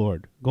ascension of the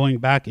Lord, going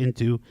back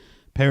into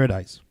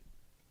paradise,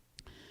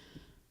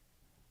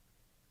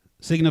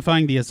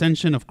 signifying the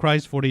ascension of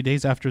Christ 40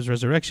 days after his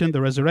resurrection,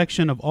 the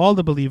resurrection of all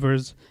the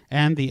believers,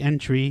 and the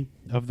entry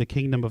of the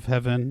kingdom of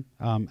heaven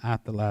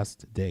at the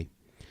last day.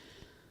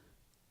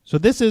 So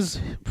this is,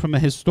 from a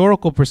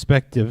historical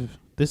perspective,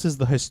 this is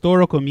the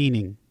historical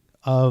meaning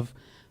of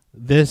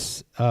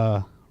this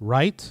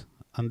rite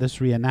and this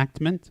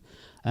reenactment,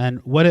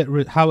 and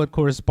how it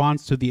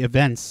corresponds to the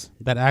events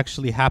that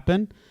actually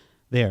happen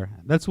there.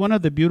 That's one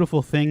of the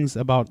beautiful things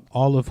about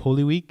all of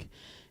Holy Week,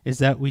 is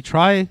that we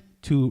try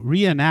to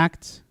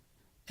reenact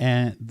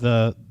and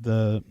the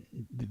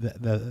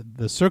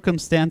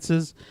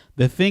circumstances,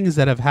 the things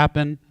that have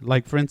happened.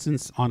 Like, for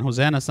instance, on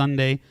Hosanna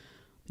Sunday,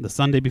 the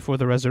Sunday before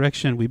the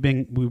resurrection, we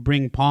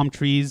bring palm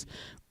trees.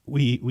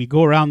 We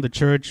go around the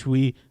church.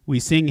 We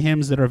sing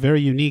hymns that are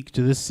very unique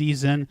to this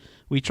season.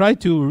 We try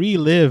to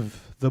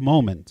relive the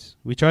moment.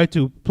 We try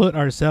to put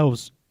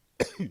ourselves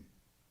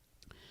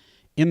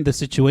in the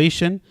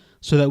situation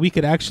so that we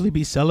could actually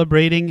be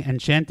celebrating and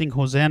chanting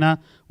Hosanna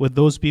with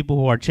those people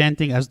who are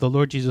chanting as the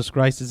Lord Jesus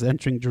Christ is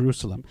entering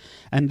Jerusalem.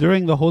 And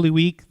during the Holy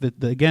Week,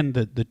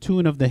 the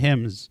tune of the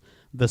hymns,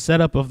 the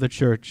setup of the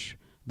church,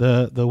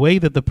 the way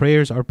that the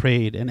prayers are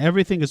prayed, and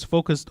everything is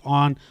focused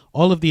on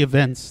all of the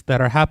events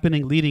that are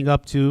happening leading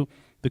up to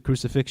the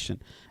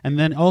crucifixion. And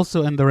then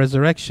also in the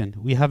resurrection,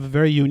 we have a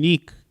very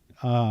unique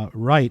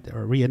rite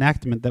or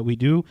reenactment that we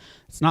do.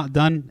 It's not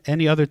done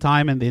any other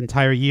time in the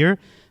entire year.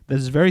 That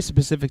is very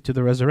specific to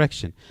the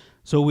resurrection.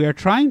 So we are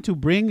trying to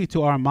bring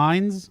to our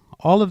minds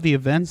all of the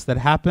events that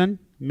happen.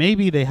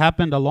 Maybe they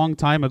happened a long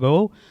time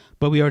ago,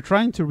 but we are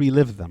trying to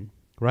relive them,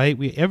 right?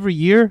 Every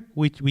year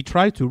we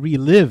try to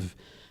relive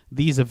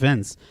these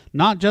events,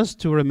 not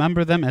just to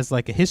remember them as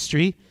like a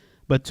history,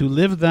 but to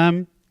live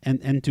them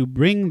and to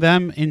bring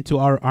them into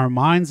our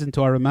minds,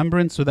 into our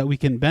remembrance, so that we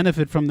can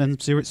benefit from them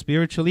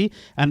spiritually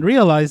and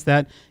realize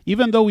that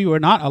even though we were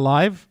not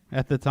alive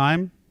at the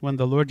time when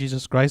the Lord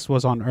Jesus Christ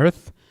was on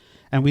earth,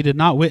 and we did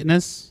not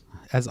witness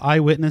as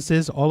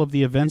eyewitnesses all of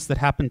the events that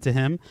happened to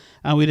him,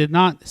 and we did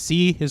not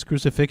see his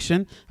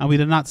crucifixion, and we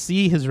did not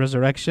see his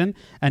resurrection,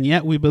 and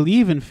yet we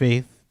believe in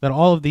faith that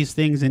all of these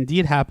things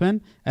indeed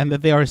happen, and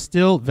that they are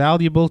still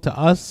valuable to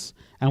us,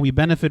 and we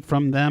benefit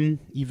from them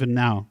even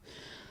now.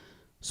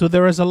 So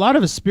there is a lot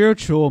of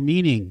spiritual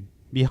meaning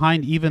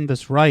behind even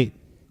this rite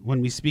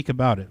when we speak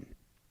about it.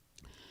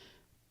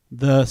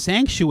 The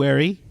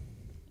sanctuary,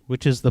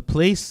 which is the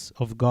place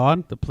of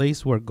God, the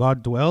place where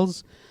God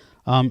dwells,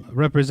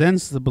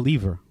 represents the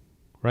believer,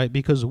 right?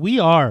 Because we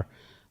are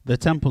the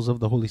temples of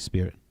the Holy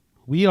Spirit.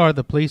 We are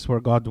the place where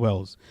God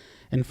dwells.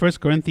 In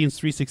 1 Corinthians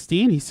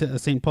 3:16,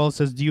 St. Paul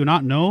says, "Do you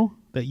not know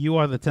that you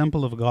are the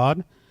temple of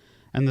God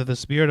and that the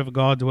Spirit of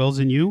God dwells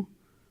in you?"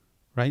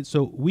 Right?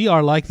 So we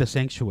are like the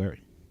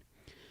sanctuary.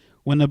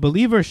 When a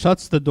believer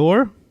shuts the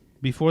door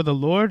before the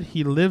Lord,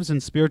 he lives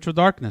in spiritual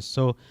darkness.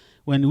 So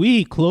when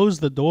we close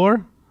the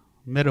door,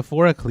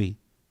 metaphorically,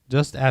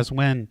 just as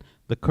when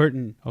the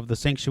curtain of the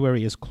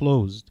sanctuary is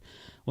closed,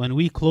 when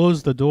we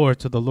close the door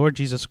to the Lord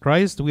Jesus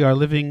Christ, we are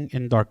living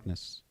in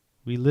darkness.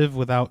 We live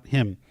without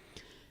him.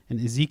 In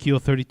Ezekiel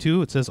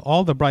 32, it says,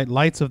 "All the bright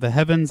lights of the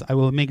heavens I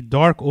will make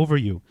dark over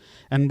you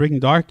and bring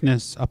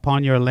darkness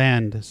upon your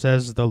land,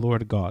 says the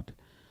Lord God."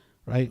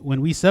 Right?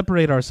 When we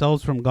separate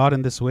ourselves from God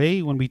in this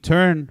way, when we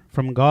turn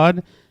from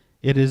God,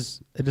 it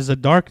is a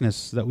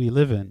darkness that we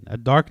live in, a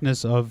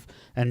darkness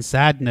and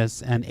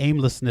sadness and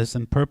aimlessness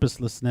and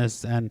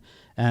purposelessness and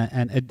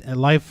a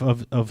life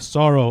of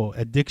sorrow,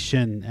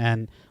 addiction,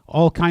 and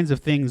all kinds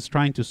of things,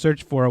 trying to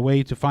search for a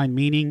way to find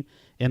meaning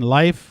in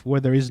life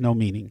where there is no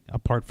meaning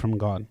apart from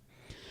God.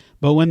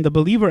 But when the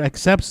believer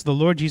accepts the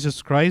Lord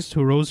Jesus Christ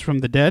who rose from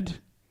the dead,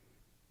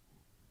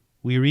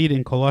 we read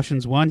in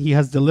Colossians 1, "He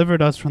has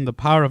delivered us from the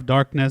power of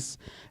darkness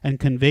and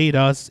conveyed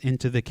us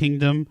into the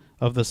kingdom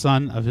of the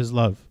Son of his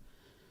love."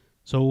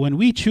 So when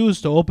we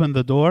choose to open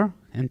the door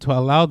and to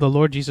allow the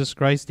Lord Jesus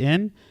Christ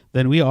in,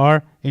 then we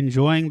are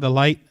enjoying the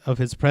light of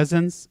his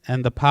presence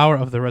and the power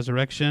of the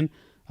resurrection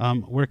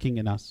working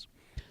in us.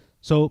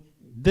 So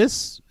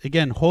this,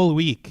 again, whole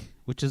week,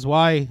 which is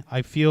why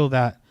I feel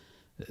that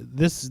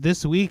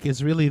this week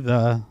is really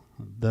the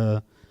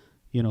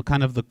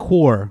kind of the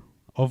core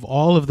of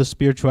all of the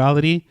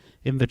spirituality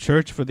in the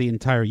church for the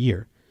entire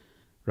year,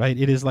 right?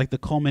 It is like the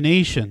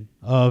culmination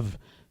of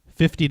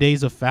 50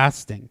 days of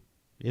fasting.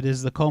 It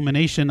is the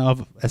culmination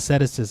of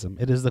asceticism.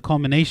 It is the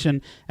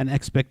culmination and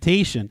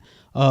expectation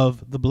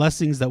of the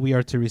blessings that we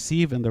are to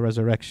receive in the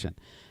resurrection.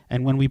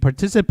 And when we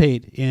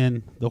participate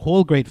in the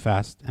whole great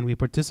fast and we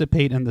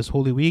participate in this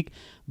Holy Week,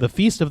 the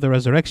Feast of the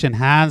Resurrection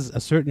has a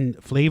certain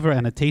flavor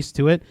and a taste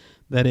to it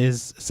that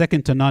is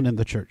second to none in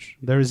the church.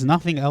 There is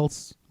nothing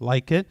else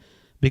like it,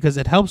 because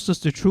it helps us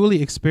to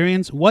truly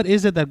experience what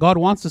is it that God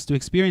wants us to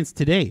experience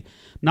today.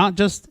 Not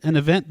just an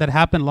event that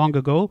happened long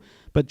ago,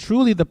 but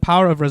truly the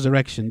power of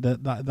resurrection,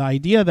 the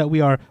idea that we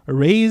are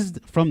raised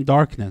from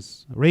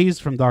darkness.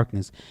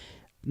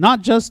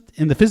 Not just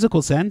in the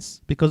physical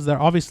sense, because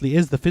there obviously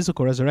is the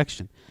physical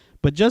resurrection,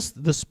 but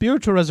just the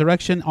spiritual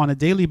resurrection on a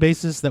daily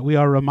basis, that we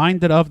are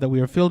reminded of, that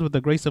we are filled with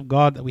the grace of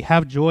God, that we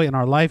have joy in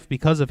our life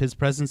because of his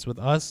presence with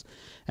us.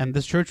 And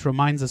this church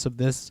reminds us of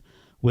this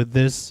with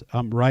this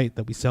rite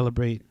that we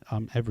celebrate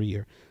every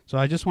year. So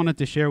I just wanted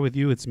to share with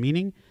you its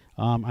meaning.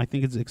 I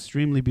think it's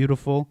extremely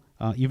beautiful,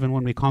 even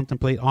when we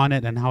contemplate on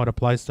it and how it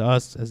applies to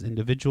us as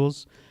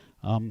individuals.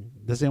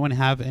 Does anyone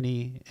have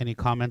any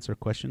comments or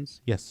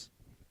questions? Yes.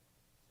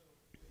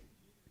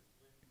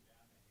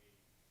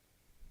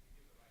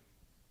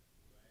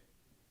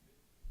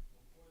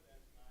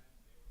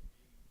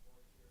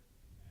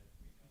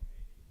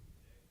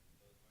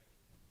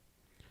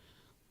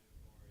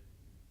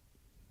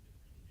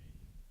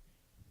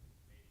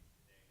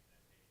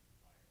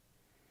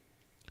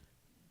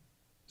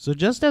 So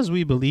just as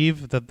we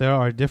believe that there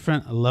are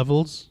different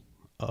levels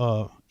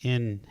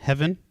in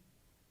heaven,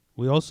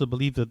 we also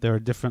believe that there are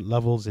different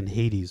levels in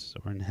Hades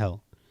or in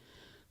hell.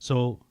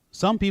 So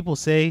some people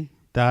say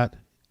that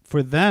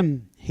for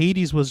them,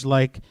 Hades was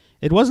like,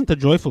 it wasn't a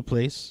joyful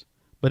place,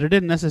 but it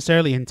didn't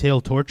necessarily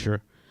entail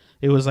torture.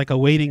 It was like a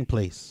waiting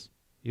place.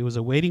 It was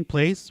a waiting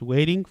place,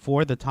 waiting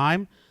for the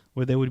time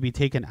where they would be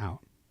taken out.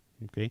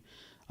 Okay,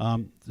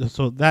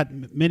 so that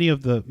many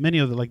of the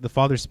like the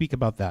fathers speak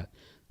about that.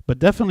 But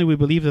definitely we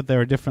believe that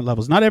there are different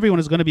levels. Not everyone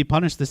is going to be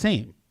punished the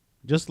same,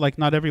 just like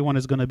not everyone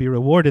is going to be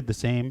rewarded the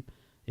same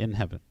in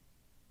heaven.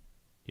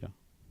 Yeah.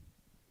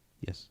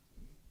 Yes.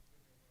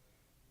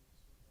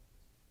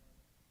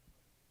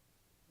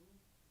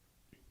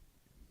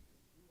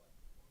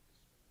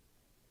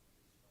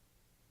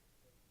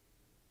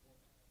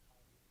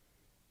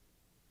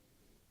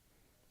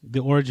 The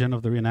origin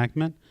of the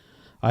reenactment.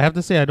 I have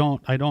to say I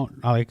don't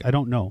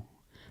know.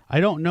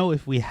 I don't know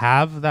if we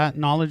have that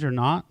knowledge or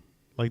not.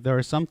 Like there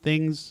are some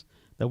things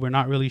that we're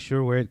not really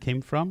sure where it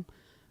came from,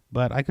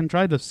 but I can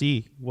try to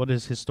see what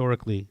is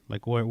historically,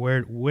 like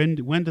when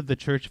did the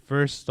church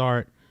first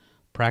start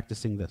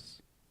practicing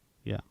this?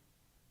 Yeah.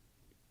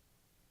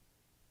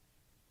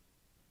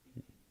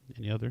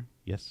 Any other?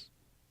 Yes.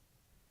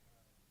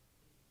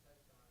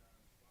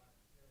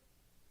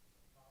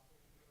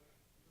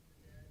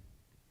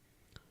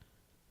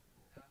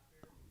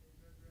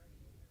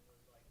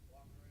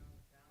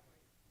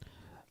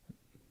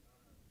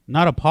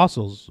 Not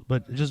apostles,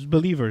 but just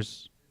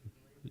believers.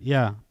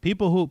 Yeah,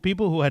 people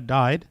who had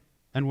died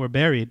and were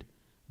buried,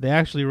 they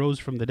actually rose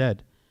from the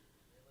dead,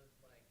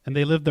 and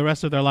they lived the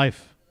rest of their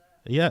life.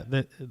 Yeah,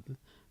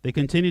 they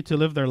continued to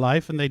live their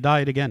life, and they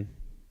died again.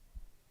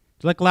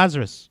 It's like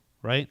Lazarus,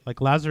 right?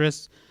 Like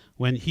Lazarus,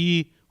 when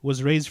he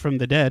was raised from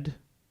the dead,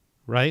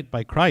 right,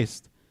 by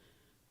Christ,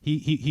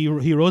 he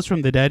rose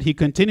from the dead. He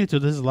continued to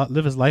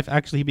live his life.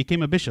 Actually, he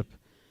became a bishop,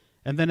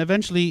 and then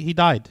eventually he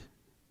died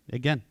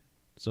again.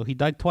 So he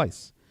died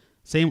twice.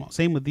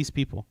 Same with these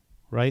people,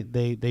 right?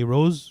 They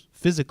rose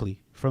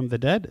physically from the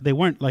dead. They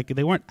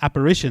weren't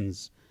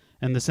apparitions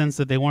in the sense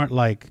that they weren't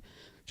like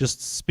just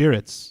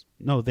spirits.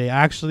 No, they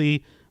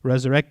actually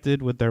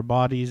resurrected with their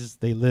bodies.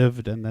 They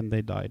lived and then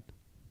they died.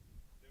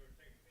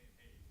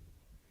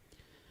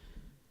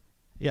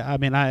 Yeah, I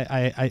mean,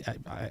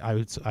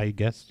 I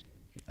guess.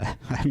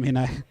 I mean,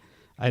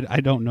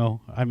 I don't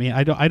know. I mean,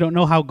 I don't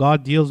know how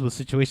God deals with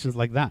situations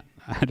like that.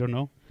 I don't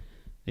know.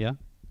 Yeah.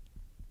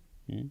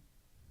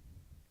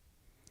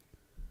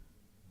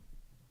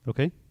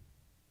 Okay.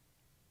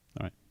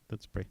 All right.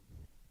 Let's pray.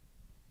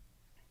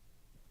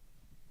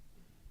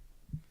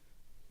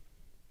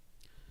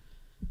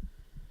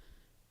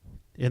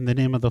 In the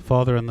name of the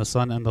Father, and the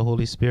Son, and the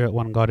Holy Spirit,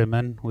 one God,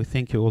 amen. We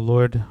thank you, O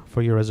Lord,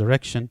 for your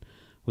resurrection.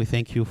 We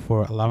thank you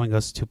for allowing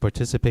us to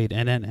participate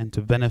in it and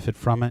to benefit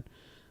from it.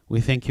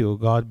 We thank you, O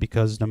God,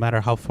 because no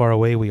matter how far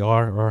away we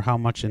are or how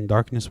much in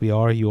darkness we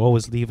are, you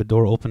always leave a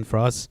door open for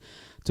us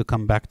to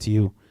come back to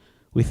you.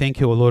 We thank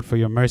you, O Lord, for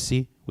your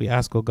mercy. We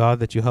ask, O God,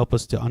 that you help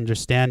us to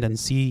understand and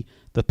see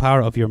the power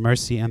of your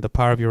mercy and the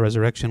power of your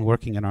resurrection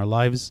working in our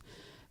lives.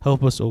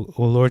 Help us, O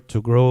Lord,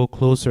 to grow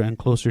closer and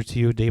closer to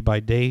you day by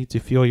day, to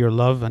feel your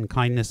love and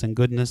kindness and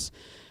goodness,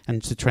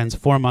 and to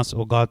transform us,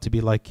 O God, to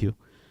be like you.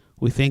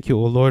 We thank you,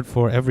 O Lord,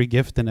 for every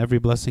gift and every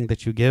blessing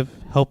that you give.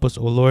 Help us,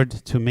 O Lord,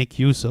 to make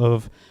use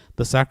of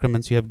the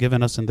sacraments you have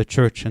given us in the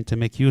church, and to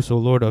make use, O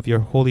Lord, of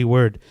your holy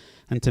word,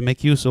 and to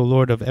make use, O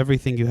Lord, of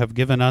everything you have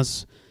given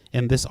us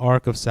in this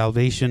ark of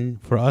salvation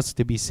for us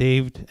to be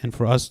saved and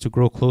for us to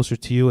grow closer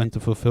to you and to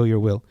fulfill your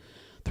will.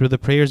 Through the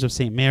prayers of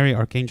St. Mary,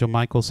 Archangel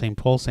Michael, St.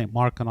 Paul, St.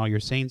 Mark, and all your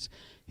saints,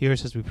 hear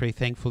us as we pray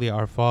thankfully.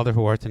 Our Father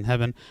who art in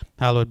heaven,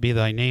 hallowed be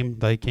thy name.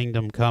 Thy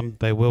kingdom come,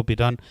 thy will be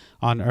done,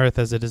 on earth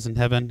as it is in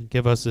heaven.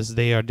 Give us this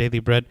day our daily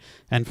bread,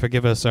 and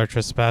forgive us our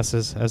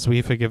trespasses, as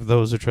we forgive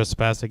those who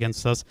trespass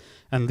against us.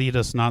 And lead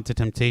us not to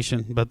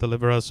temptation, but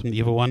deliver us from the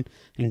evil one.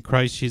 In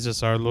Christ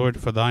Jesus our Lord,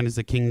 for thine is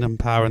the kingdom,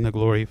 power, and the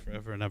glory,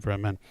 forever and ever.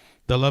 Amen.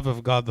 The love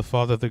of God the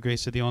Father, the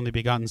grace of the only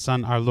begotten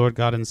Son, our Lord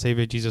God and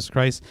Savior Jesus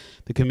Christ,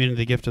 the communion,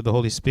 the gift of the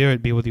Holy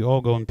Spirit be with you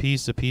all. Go in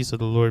peace. The peace of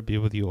the Lord be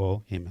with you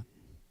all. Amen.